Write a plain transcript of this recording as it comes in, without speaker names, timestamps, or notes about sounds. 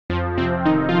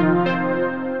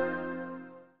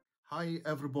Hi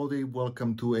everybody,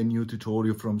 welcome to a new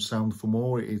tutorial from Sound for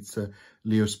More. It's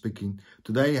Leo speaking.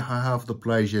 Today I have the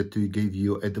pleasure to give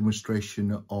you a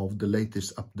demonstration of the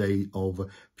latest update of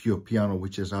Pure Piano,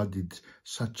 which has added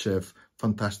such a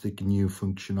fantastic new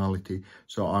functionality.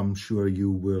 So I'm sure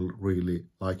you will really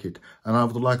like it. And I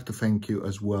would like to thank you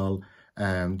as well,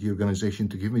 the organization,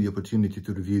 to give me the opportunity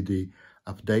to review the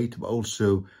update, but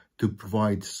also to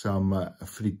provide some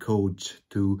free codes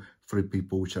to free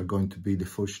people, which are going to be the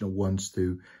fortunate ones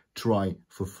to try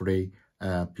for free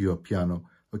Pure Piano.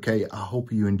 Okay, I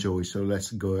hope you enjoy. So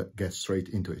let's get straight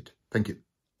into it. Thank you.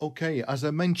 Okay, as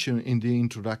I mentioned in the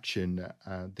introduction,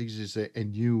 this is a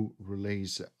new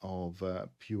release of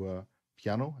Pure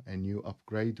Piano, a new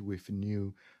upgrade with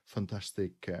new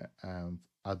fantastic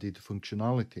added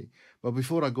functionality. But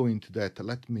before I go into that,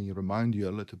 let me remind you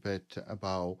a little bit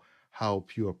about how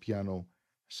Pure Piano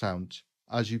sounds.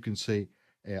 As you can see,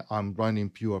 I'm running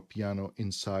Pure Piano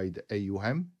inside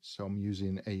AUM, so I'm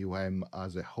using AUM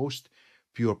as a host.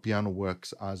 Pure Piano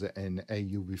works as an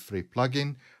AUV3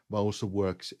 plugin, but also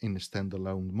works in a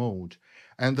standalone mode.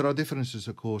 And there are differences,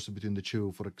 of course, between the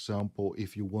two. For example,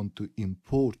 if you want to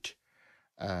import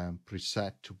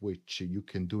preset, which you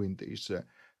can do in this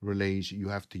release, you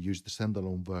have to use the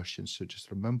standalone version, so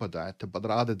just remember that. But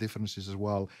there are other differences as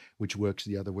well, which works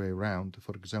the other way around.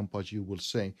 For example, as you will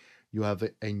see, you have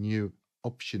a new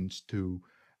options to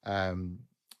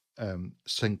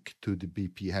sync to the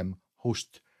BPM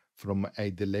host from a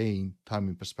delaying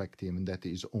timing perspective, and that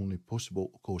is only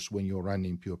possible, of course, when you're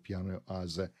running Pure Piano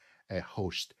as a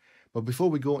host. But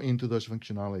before we go into those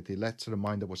functionality, let's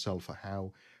remind ourselves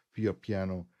how Pure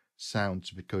Piano sounds,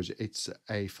 because it's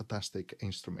a fantastic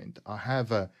instrument. I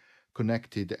have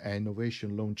connected an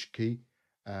Innovation Launch key,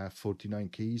 49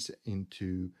 keys,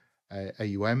 into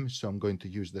AUM, so I'm going to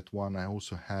use that one. I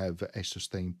also have a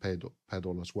sustain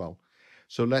pedal as well.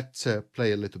 So let's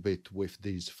play a little bit with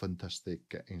this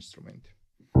fantastic instrument.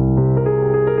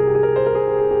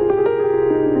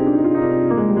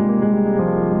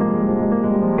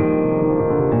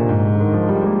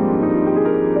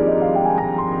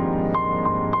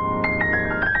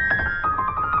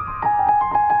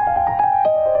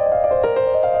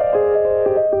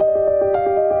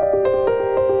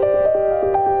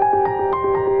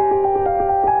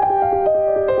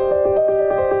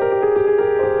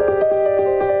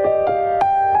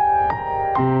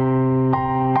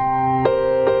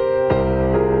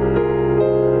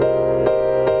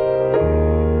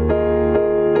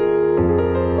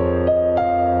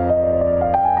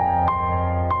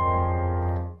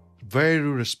 Very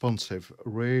responsive,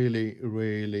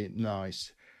 really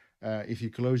nice. If you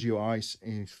close your eyes,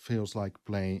 it feels like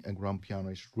playing a grand piano.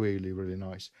 It's really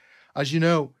nice. As you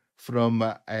know from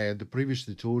the previous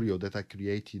tutorial that I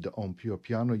created on Pure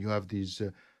Piano, you have this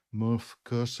morph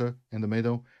cursor in the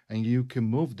middle, and you can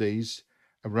move these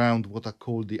around what I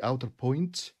call the outer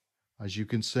points, as you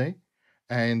can see.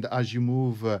 And as you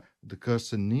move the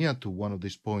cursor near to one of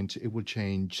these points, it will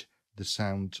change the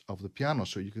sound of the piano,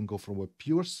 so you can go from a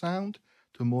pure sound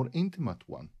to a more intimate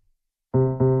one.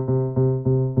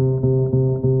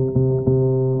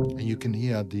 And you can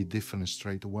hear the difference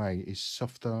straight away. It's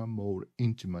softer, more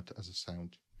intimate as a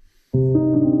sound.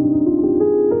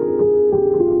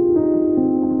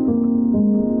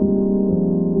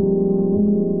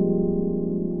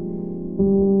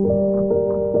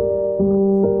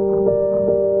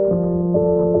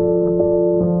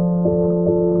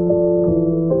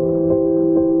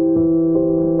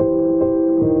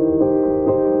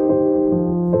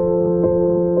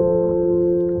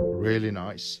 Really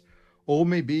nice. Or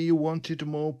maybe you want it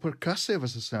more percussive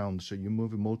as a sound, so you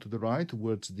move it more to the right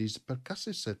towards this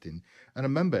percussive setting. And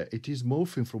remember, it is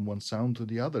morphing from one sound to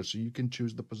the other, so you can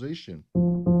choose the position.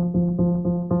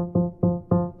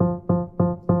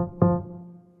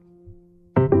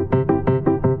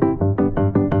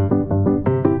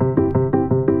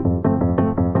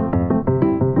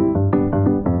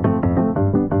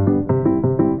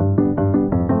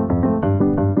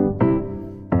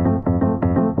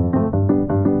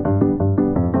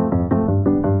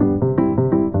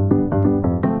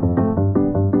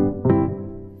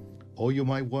 Or you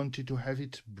might want it to have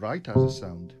it bright as a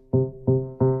sound.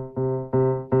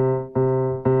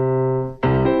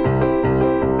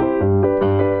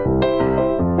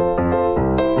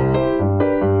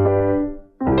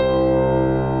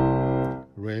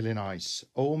 Really nice.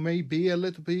 Or maybe a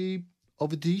little bit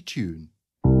of a detune.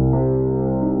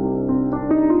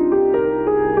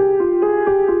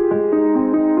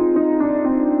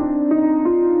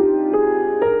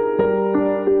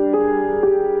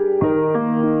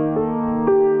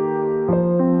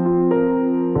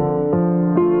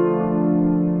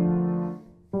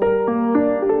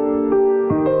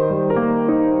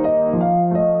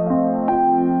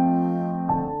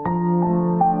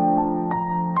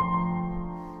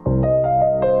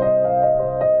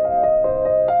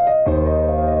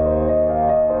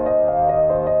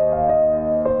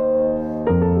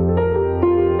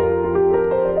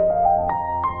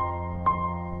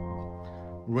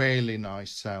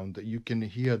 nice sound. You can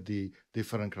hear the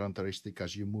different characteristic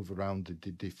as you move around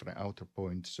the different outer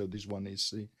points. So this one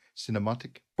is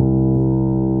cinematic.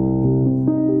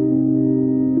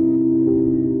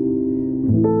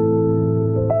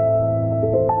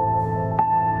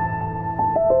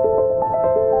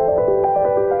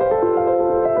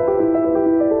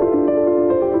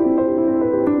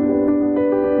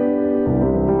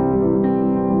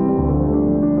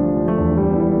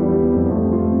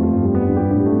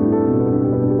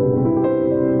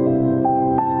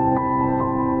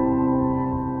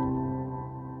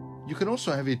 You can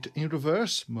also have it in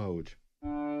reverse mode.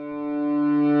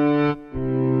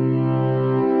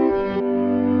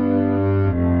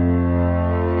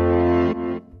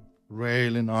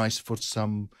 Really nice for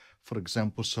some, for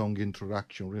example, song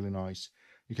introduction, really nice.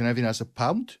 You can have it as a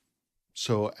pound,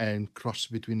 so and cross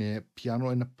between a piano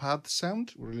and a pad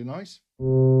sound, really nice.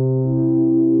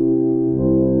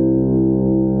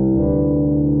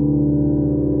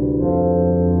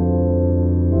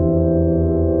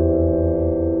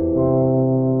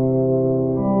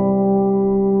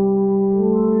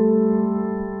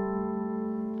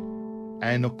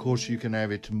 And of course, you can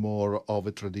have it more of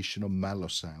a traditional mellow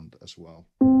sound as well.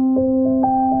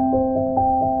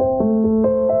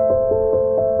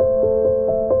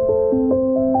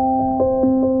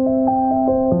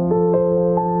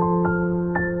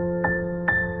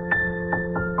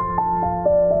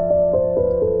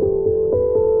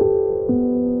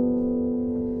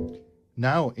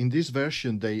 Now, in this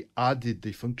version, they added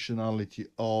the functionality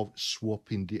of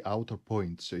swapping the outer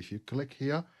points. So if you click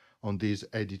here on this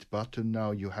edit button,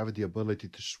 now you have the ability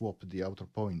to swap the outer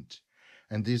point.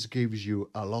 And this gives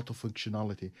you a lot of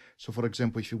functionality. So for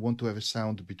example, if you want to have a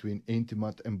sound between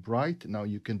intimate and bright, now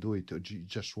you can do it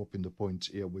just swapping the points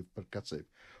here with percussive.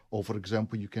 Or for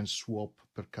example, you can swap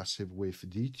percussive with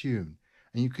detune.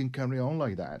 And you can carry on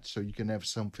like that. So you can have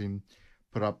something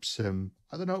perhaps,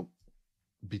 I don't know,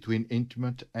 between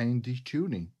intimate and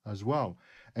detuning as well.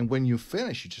 And when you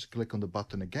finish, you just click on the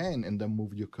button again and then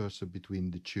move your cursor between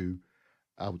the two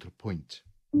outer points.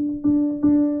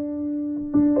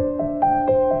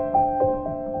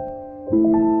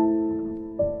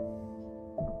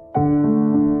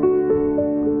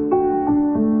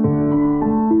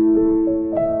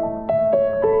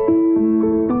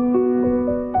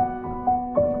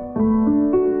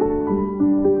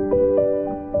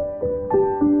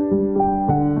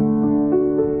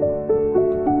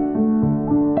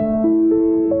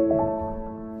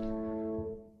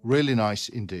 Really nice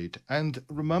indeed. And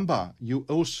remember, you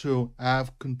also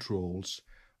have controls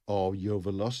of your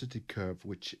velocity curve,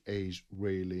 which is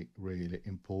really, really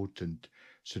important.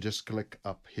 So just click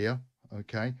up here,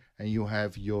 okay? And you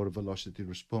have your velocity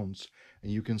response.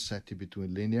 And you can set it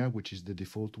between linear, which is the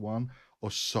default one,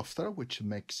 or softer, which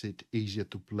makes it easier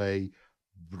to play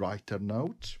brighter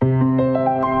notes.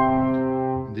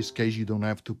 In this case, you don't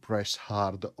have to press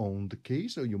hard on the key,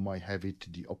 so you might have it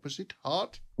the opposite,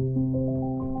 hard.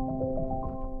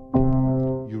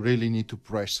 You really need to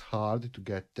press hard to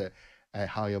get a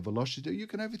higher velocity. You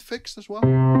can have it fixed as well.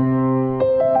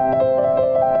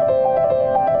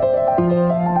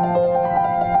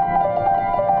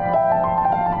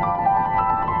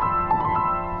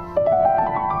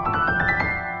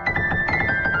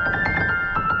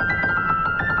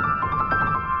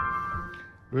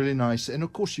 Really nice. And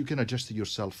of course, you can adjust it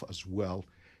yourself as well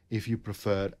if you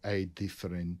prefer a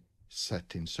different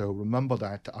setting. So remember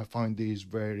that. I find these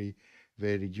very,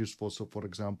 very useful. So for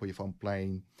example, if I'm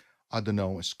playing, I don't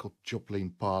know, a Scott Joplin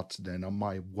part, then I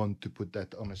might want to put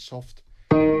that on a soft.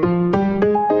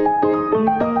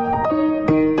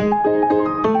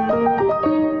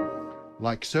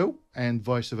 Like so, and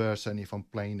vice versa. And if I'm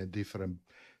playing a different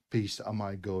piece, I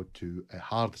might go to a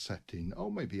hard setting,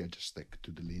 or maybe I just stick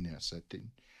to the linear setting.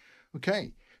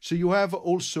 Okay, so you have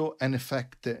also an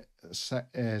effect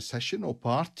session or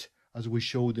part, as we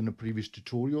showed in a previous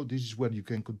tutorial. This is where you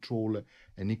can control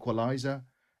an equalizer,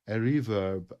 a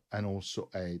reverb, and also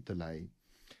a delay.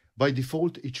 By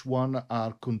default, each one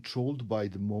are controlled by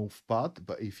the morph pad,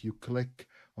 but if you click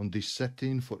on this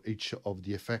setting for each of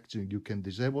the effects, you can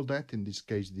disable that. In this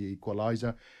case, the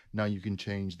equalizer. Now you can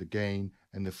change the gain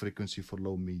and the frequency for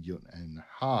low, medium, and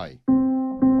high.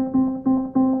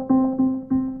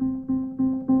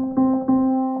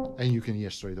 And you can hear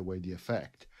straight away the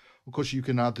effect. Of course, you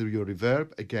can add your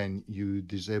reverb. Again, you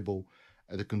disable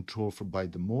the control by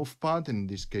the morph pad, and in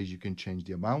this case, you can change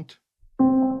the amount,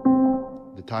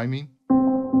 the timing,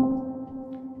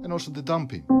 and also the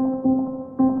damping.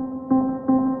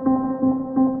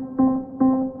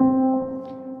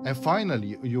 And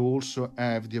finally, you also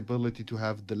have the ability to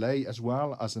have delay as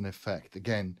well as an effect.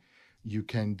 Again, you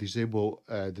can disable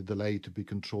the delay to be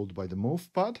controlled by the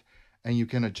morph pad, and you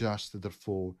can adjust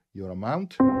therefore your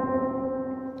amount,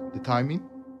 the timing,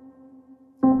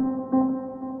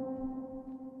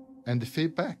 and the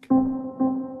feedback.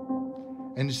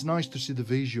 And it's nice to see the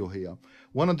visual here.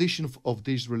 One addition of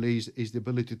this release is the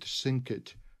ability to sync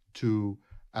it to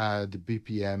the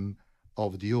BPM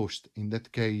of the host. In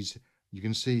that case, you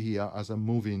can see here as I'm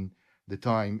moving the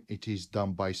time, it is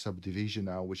done by subdivision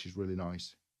now, which is really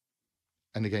nice.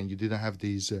 And again, you didn't have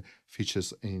these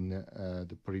features in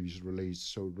the previous release,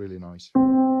 so really nice.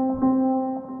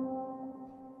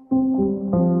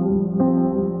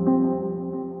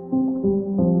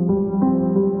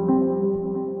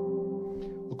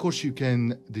 Of course, you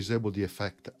can disable the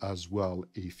effect as well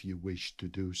if you wish to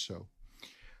do so.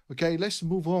 Okay, let's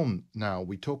move on now.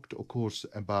 We talked, of course,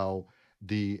 about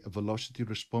the velocity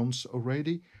response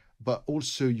already, but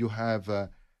also you have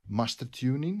master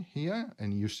tuning here,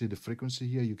 and you see the frequency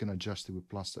here. You can adjust it with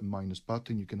plus and minus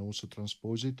button. You can also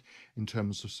transpose it in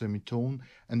terms of semitone,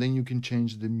 and then you can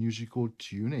change the musical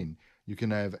tuning. You can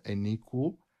have an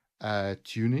equal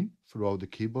tuning throughout the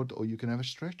keyboard, or you can have a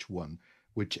stretch one,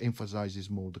 which emphasizes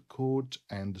more the chords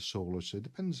and the solo. So it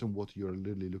depends on what you're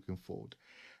really looking for.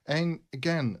 And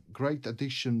again, great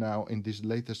addition now in this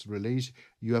latest release,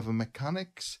 you have a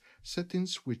mechanics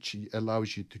settings, which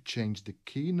allows you to change the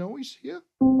key noise here.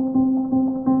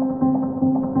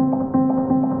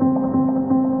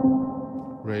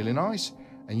 Really nice.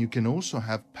 And you can also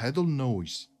have pedal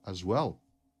noise as well.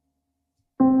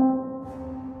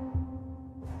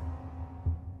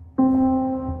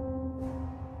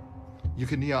 You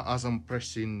can hear as I'm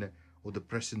pressing or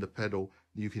depressing the pedal,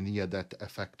 you can hear that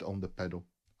effect on the pedal.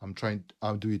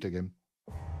 I'll do it again.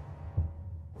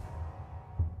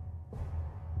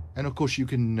 And of course, you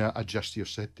can adjust your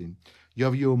setting. You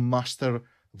have your master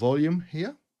volume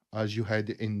here, as you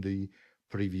had in the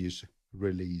previous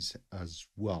release as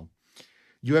well.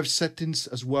 You have settings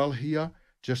as well here.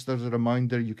 Just as a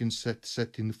reminder, you can set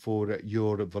setting for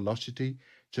your velocity.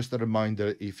 Just a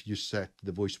reminder, if you set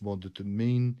the voice mode to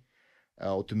mean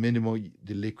or to minimal,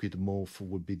 the liquid morph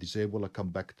will be disabled. I'll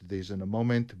come back to this in a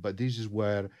moment, but this is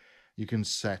where you can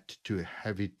set to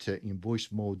have it in voice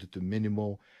mode to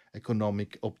minimal,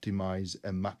 economic, optimize,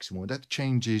 and maximum. That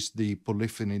changes the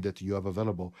polyphony that you have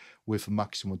available, with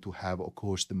maximum to have, of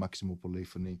course, the maximum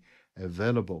polyphony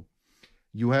available.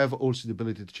 You have also the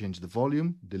ability to change the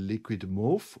volume, the liquid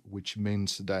morph, which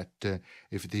means that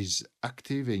if it is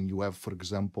active and you have, for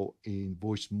example, in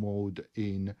voice mode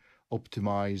in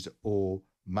optimize or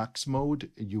max mode,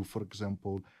 you, for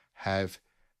example, have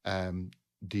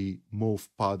the morph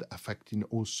pad affecting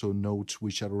also notes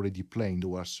which are already playing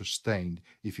or are sustained.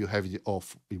 If you have it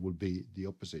off, it will be the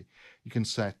opposite. You can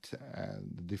set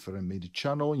the different MIDI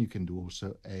channel. You can do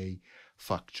also a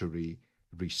factory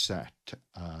reset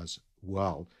as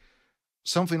well.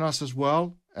 Something else as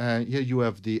well, here you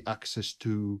have the access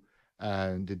to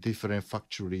the different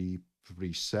factory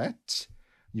presets.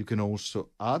 You can also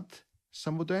add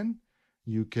some of them.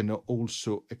 You can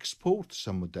also export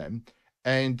some of them.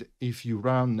 And if you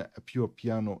run a pure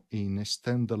piano in a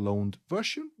standalone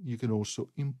version, you can also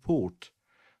import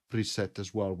preset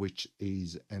as well, which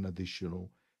is an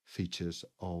additional features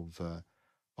of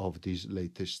this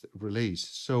latest release.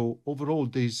 So overall,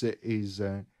 this is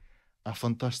a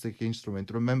fantastic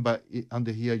instrument. Remember,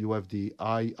 under here you have the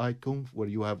eye icon where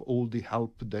you have all the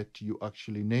help that you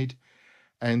actually need.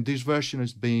 And this version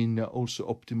has been also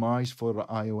optimized for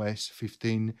iOS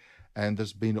 15, and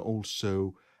there's been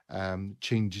also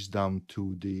changes down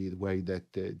to the way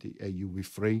that the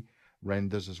AUV3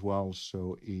 renders as well,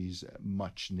 so is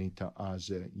much neater, as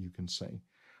you can say.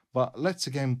 But let's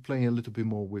again play a little bit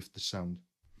more with the sound.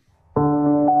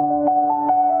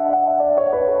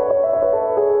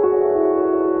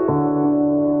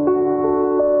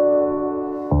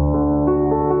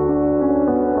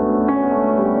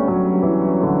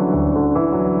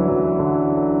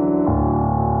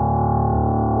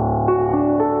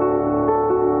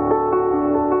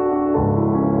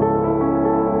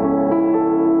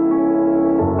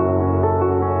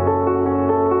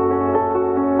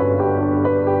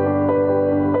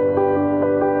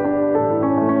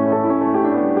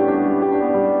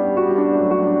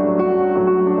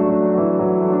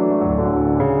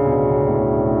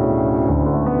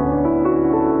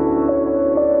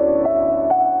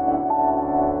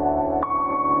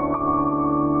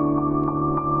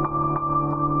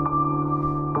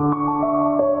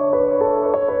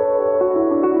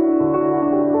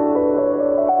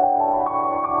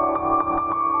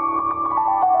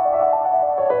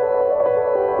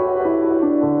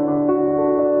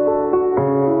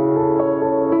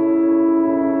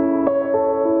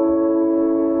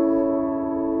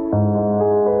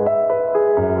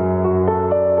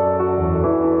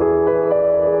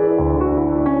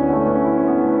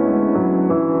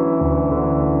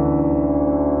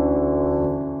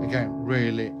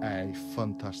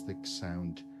 fantastic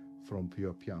sound from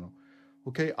pure piano.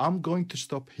 Okay, I'm going to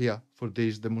stop here for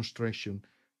this demonstration.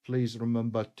 Please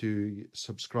remember to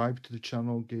subscribe to the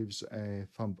channel, gives a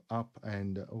thumb up,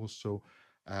 and also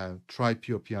try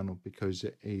pure piano because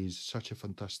it is such a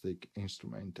fantastic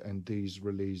instrument, and this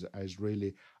release has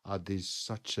really added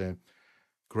such a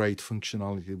great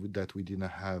functionality that we didn't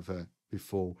have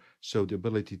before. So the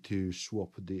ability to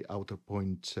swap the outer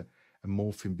points and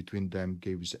morphing between them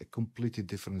gives a completely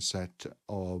different set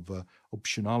of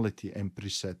optionality and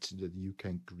presets that you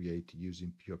can create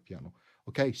using pure piano.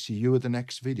 Okay, see you in the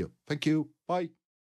next video. Thank you. Bye.